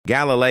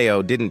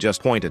Galileo didn't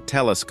just point a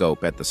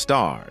telescope at the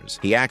stars.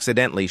 He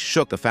accidentally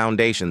shook the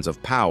foundations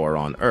of power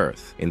on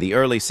Earth. In the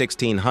early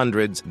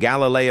 1600s,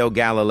 Galileo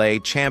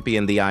Galilei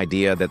championed the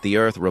idea that the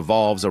Earth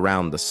revolves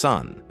around the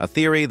sun, a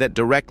theory that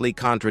directly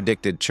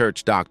contradicted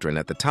church doctrine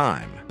at the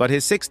time. But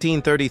his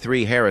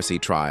 1633 heresy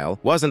trial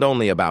wasn't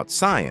only about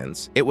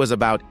science, it was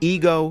about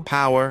ego,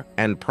 power,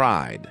 and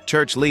pride.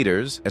 Church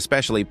leaders,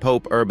 especially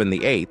Pope Urban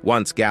VIII,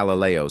 once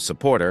Galileo's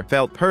supporter,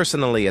 felt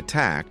personally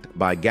attacked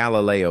by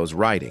Galileo's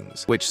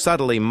writings, which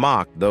subtly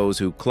mocked those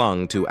who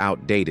clung to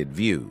outdated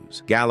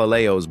views.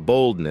 Galileo's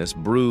boldness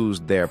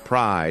bruised their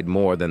pride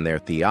more than their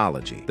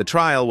theology. The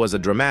trial was a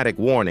dramatic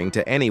warning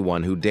to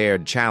anyone who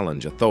dared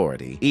challenge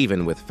authority,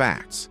 even with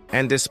facts.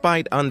 And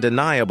despite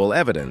undeniable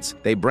evidence,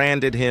 they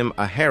branded him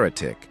a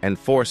heretic and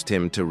forced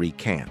him to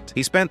recant.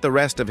 He spent the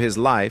rest of his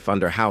life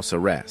under house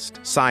arrest,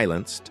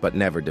 silenced but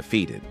never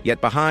defeated.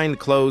 Yet behind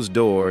closed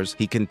doors,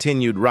 he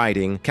continued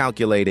writing,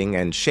 calculating,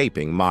 and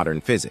shaping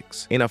modern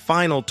physics. In a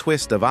final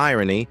twist of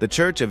irony, the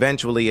Church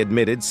eventually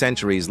admitted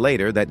centuries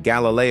later that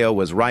Galileo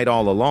was right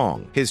all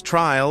along. His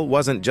trial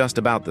wasn't just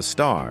about the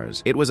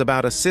stars, it was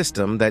about a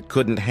system that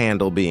couldn't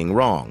handle being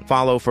wrong.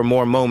 Follow for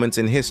more moments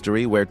in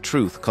history where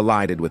truth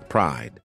collided with pride.